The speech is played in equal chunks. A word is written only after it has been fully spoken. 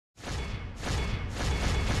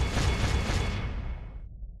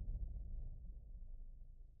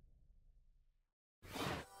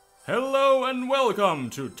Hello and welcome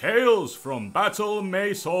to Tales from Battle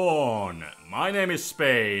Maison. My name is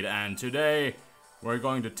Spade and today we're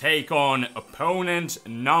going to take on opponent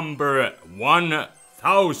number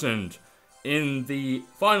 1000 in the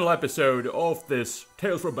final episode of this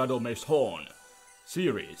Tales from Battle Maison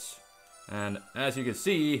series. And as you can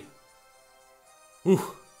see,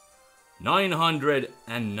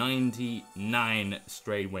 999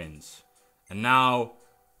 straight wins. And now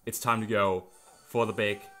it's time to go for the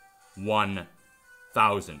big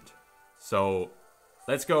 1000. So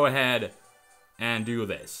let's go ahead and do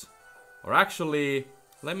this. Or actually,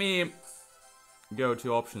 let me go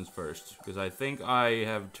to options first, because I think I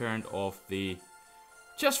have turned off the,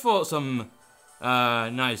 just for some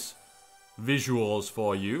nice visuals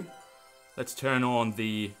for you, let's turn on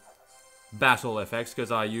the battle effects,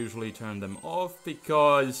 because I usually turn them off,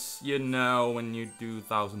 because you know, when you do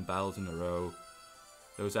 1000 battles in a row,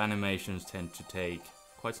 those animations tend to take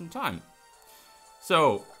quite some time.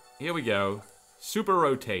 So, here we go. Super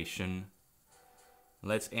rotation.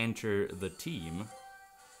 Let's enter the team.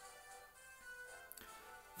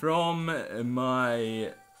 From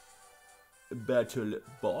my battle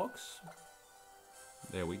box.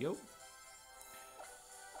 There we go.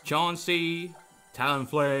 Chauncey,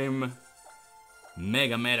 Talonflame,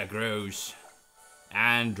 Mega Metagross,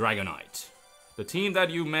 and Dragonite. The team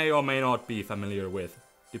that you may or may not be familiar with,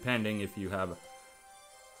 depending if you have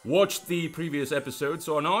watched the previous episodes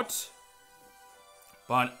or not.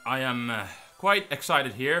 But I am quite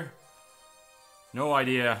excited here. No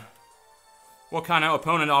idea what kind of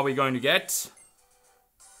opponent are we going to get.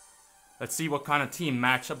 Let's see what kind of team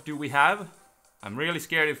matchup do we have. I'm really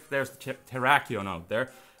scared if there's Terrakion out there.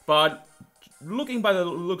 But looking by the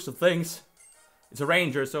looks of things, it's a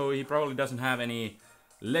ranger, so he probably doesn't have any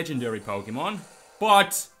legendary Pokemon.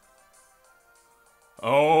 But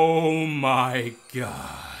oh my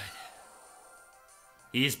god.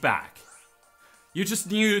 He's back. You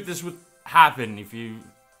just knew this would happen if you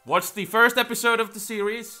watched the first episode of the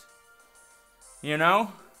series. You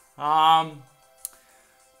know? I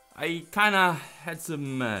kinda had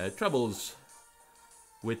some troubles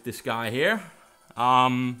with this guy here.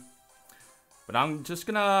 But I'm just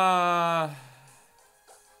gonna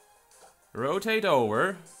rotate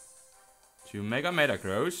over to Mega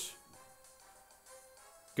Metagross.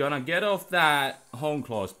 Gonna get off that Home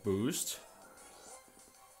Claws boost.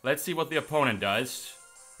 Let's see what the opponent does.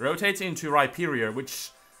 Rotates into Rhyperior, which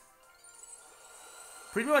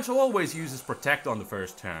pretty much always uses Protect on the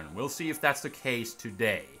first turn. We'll see if that's the case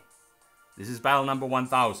today. This is battle number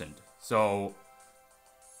 1000. So,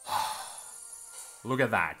 look at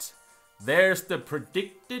that. There's the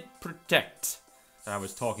predicted Protect that I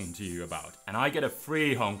was talking to you about. And I get a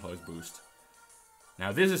free Home Claws boost.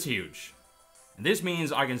 Now this is huge. And this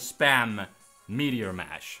means I can spam Meteor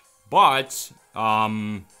Mash. But,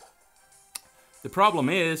 the problem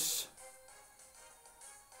is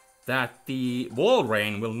that the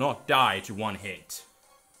Walrein will not die to one hit.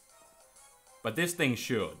 But this thing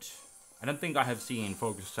should. I don't think I have seen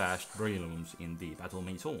Focus Sash Breloons in the Battle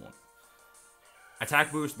Maison.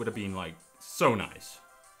 Attack boost would have been like so nice.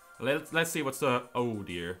 Let's see what's the, oh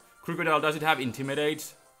dear. Crocodile, does it have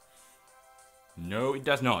Intimidate? No, it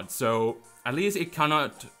does not. So at least it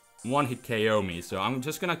cannot one-hit KO me. So I'm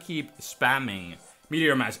just gonna keep spamming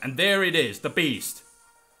Meteor Mash. And there it is, the beast.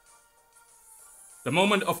 The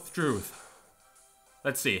moment of truth.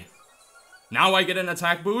 Let's see. Now I get an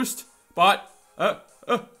attack boost. But, no!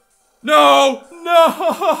 No!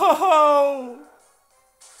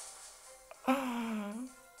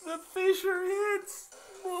 The Fissure hits.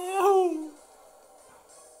 No!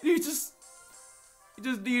 You just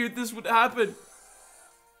knew this would happen.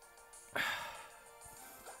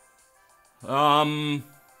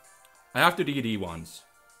 I have to DD once.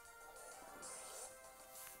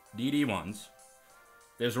 DD once.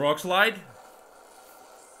 There's Rock Slide.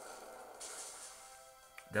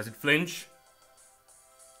 Does it flinch?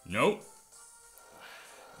 No.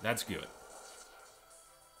 That's good.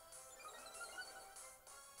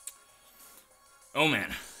 Oh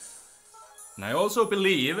man. And I also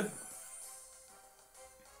believe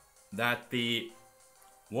that the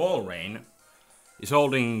Walrein is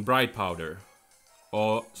holding Bright Powder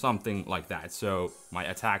or something like that, so my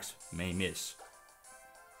attacks may miss.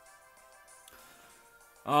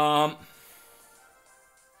 I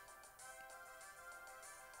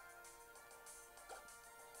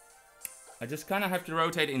just kind of have to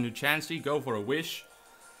rotate into Chansey, go for a Wish.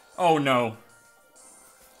 Oh no.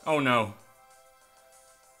 Oh no.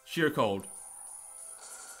 Sheer Cold.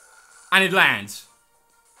 And it lands.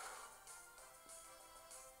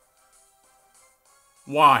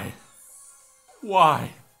 Why?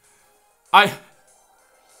 Why?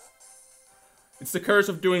 It's the curse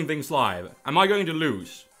of doing things live. Am I going to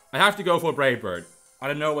lose? I have to go for Brave Bird. I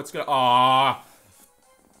don't know what's gonna... Ah,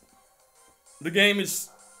 the game is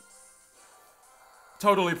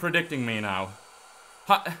totally predicting me now.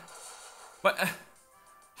 But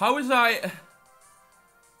how was I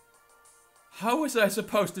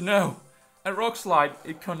supposed to know? At Rock Slide,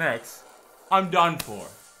 it connects. I'm done for.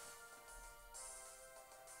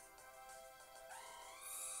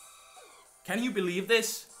 Can you believe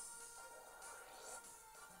this?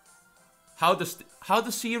 How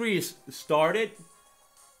the series started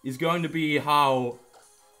is going to be how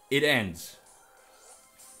it ends.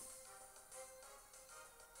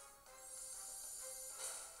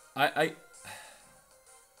 I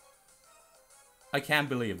can't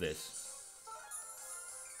believe this.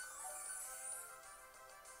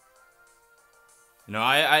 You know,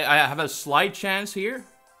 I have a slight chance here.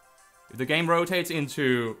 If the game rotates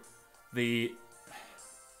into the...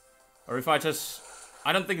 Or if I just...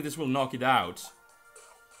 I don't think this will knock it out.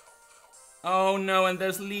 Oh no, and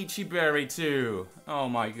there's Lychee Berry too. Oh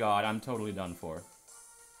my god, I'm totally done for.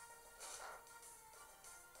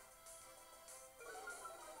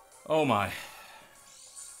 Oh my.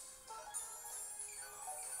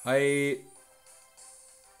 I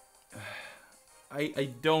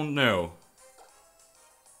don't know.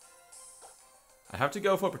 I have to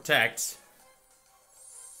go for Protect.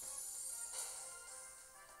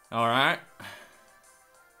 Alright.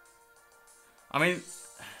 I mean,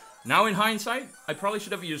 now in hindsight, I probably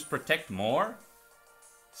should have used Protect more.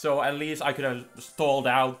 So at least I could have stalled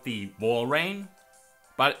out the Walrein.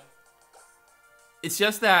 But it's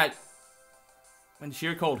just that when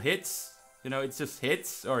Sheer Cold hits, you know, it just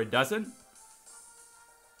hits or it doesn't.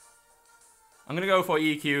 I'm gonna go for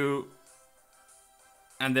EQ.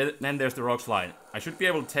 And then there's the Rock Slide. I should be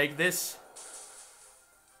able to take this.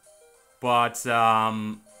 But,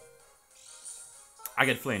 I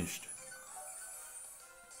get flinched.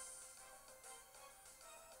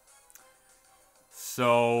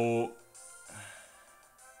 So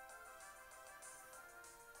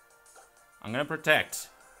I'm gonna Protect.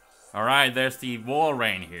 Alright, there's the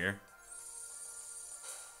Walrein here.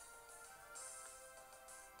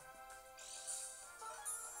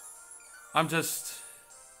 I'm just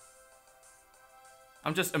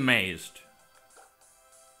amazed.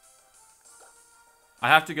 I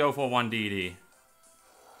have to go for 1 DD.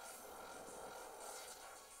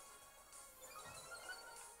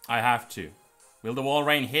 I have to. Will the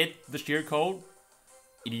Walrein hit the Sheer Cold?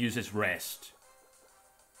 It uses Rest.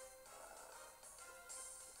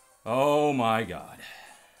 Oh my god.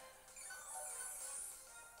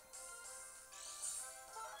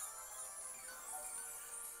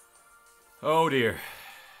 Oh dear.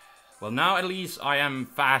 Well, now at least I am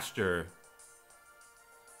faster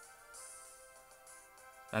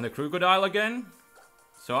than the Crocodile again.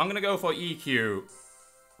 So I'm gonna go for EQ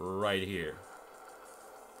right here.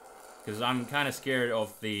 Because I'm kind of scared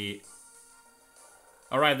of the...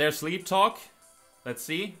 Alright, there's Sleep Talk. Let's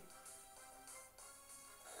see.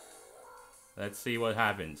 Let's see what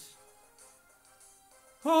happens.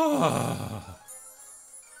 Oh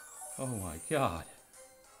my god.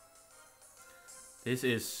 This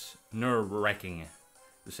is nerve-wracking,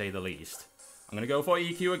 to say the least. I'm gonna go for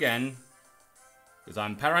EQ again. Because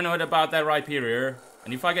I'm paranoid about that Rhyperior.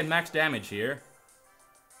 And if I get max damage here,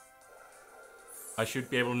 I should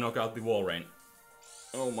be able to knock out the Walrein.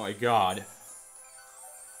 Oh my god.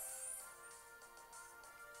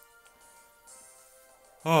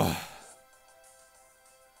 Oh.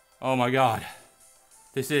 Oh my god.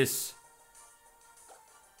 This is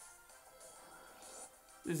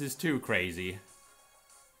too crazy.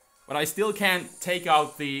 But I still can't take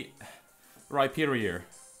out the Rhyperior.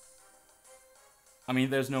 I mean,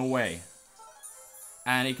 there's no way.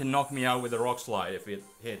 And it can knock me out with a Rock Slide if it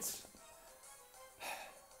hits.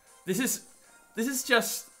 This is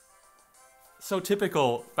just so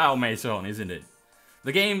typical Foul Maison, isn't it?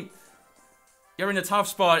 The game, you're in a tough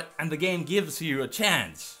spot and the game gives you a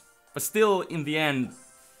chance. But still, in the end,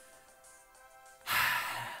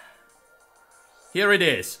 here it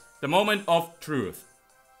is. The moment of truth.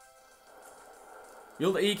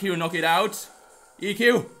 Will the EQ knock it out?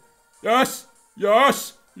 EQ! Yes!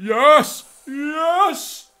 Yes! Yes!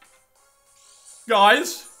 Yes!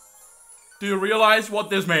 Guys, do you realize what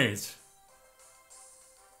this means?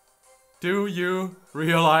 Do you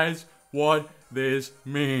realize what this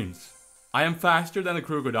means? I am faster than the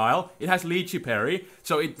Crocodile. It has Lychee Berry,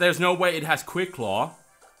 so there's no way it has Quick Claw.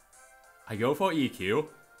 I go for EQ.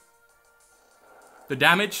 The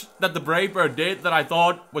damage that the Brave Bird did that I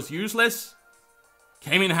thought was useless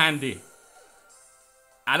came in handy.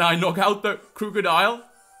 And I knock out the crocodile.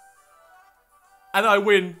 And I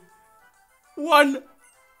win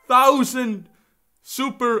 1,000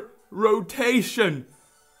 super rotation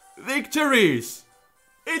victories.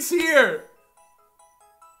 It's here.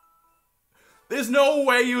 There's no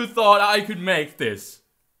way you thought I could make this.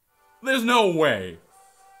 There's no way.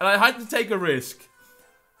 And I had to take a risk.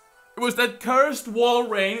 It was that cursed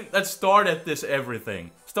Walrein that started this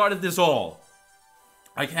everything. Started this all.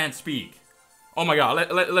 I can't speak. Oh my god,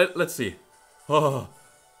 let's see. I'm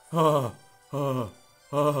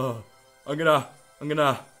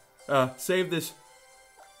gonna save this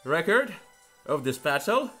record of this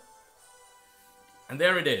battle. And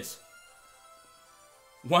there it is.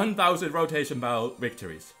 1,000 rotation battle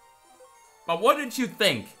victories. But what did you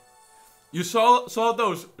think? You saw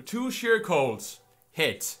those two sheer colds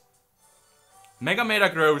hit. Mega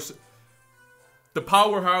Metagross, the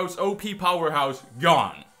powerhouse, OP powerhouse,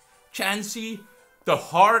 gone. Chansey, the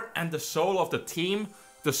heart and the soul of the team,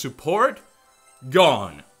 the support,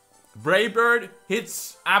 gone. Braybird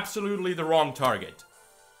hits absolutely the wrong target.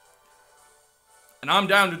 And I'm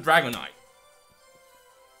down to Dragonite.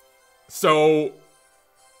 So,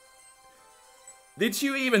 did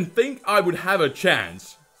you even think I would have a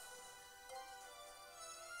chance?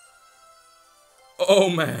 Oh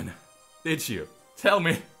man, did you? Tell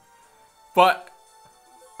me. But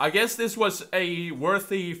I guess this was a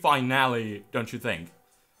worthy finale, don't you think?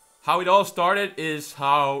 How it all started is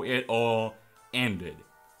how it all ended.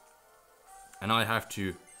 And I have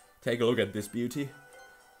to take a look at this beauty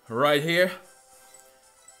right here.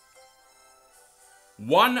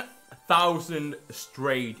 1,000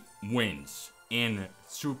 straight wins in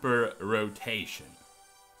super rotation.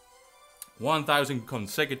 1,000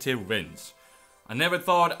 consecutive wins. I never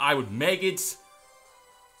thought I would make it.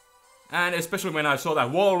 And especially when I saw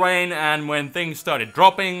that Walrein and when things started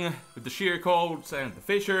dropping with the sheer colds and the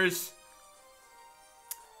fissures.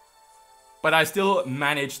 But I still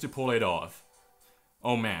managed to pull it off.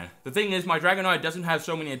 Oh man. The thing is, my Dragonite doesn't have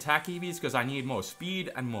so many attack EVs because I need more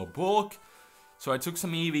speed and more bulk. So I took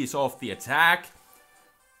some EVs off the attack.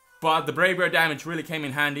 But the Braybird damage really came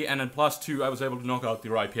in handy, and then +2 I was able to knock out the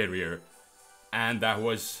Rhyperior. And that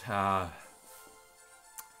was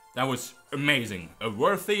amazing. A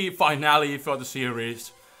worthy finale for the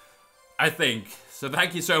series, I think. So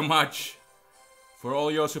thank you so much for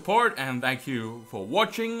all your support, and thank you for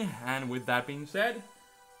watching. And with that being said,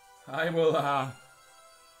 I will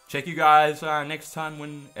check you guys next time,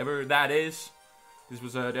 whenever that is. This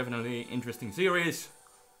was a definitely interesting series.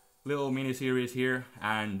 Little mini-series here,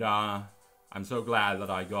 and I'm so glad that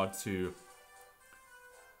I got to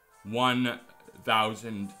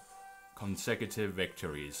 1,000 consecutive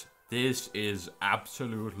victories. This is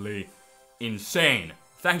absolutely insane.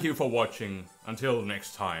 Thank you for watching. Until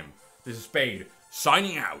next time, this is Spade,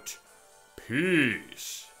 signing out.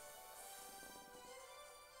 Peace.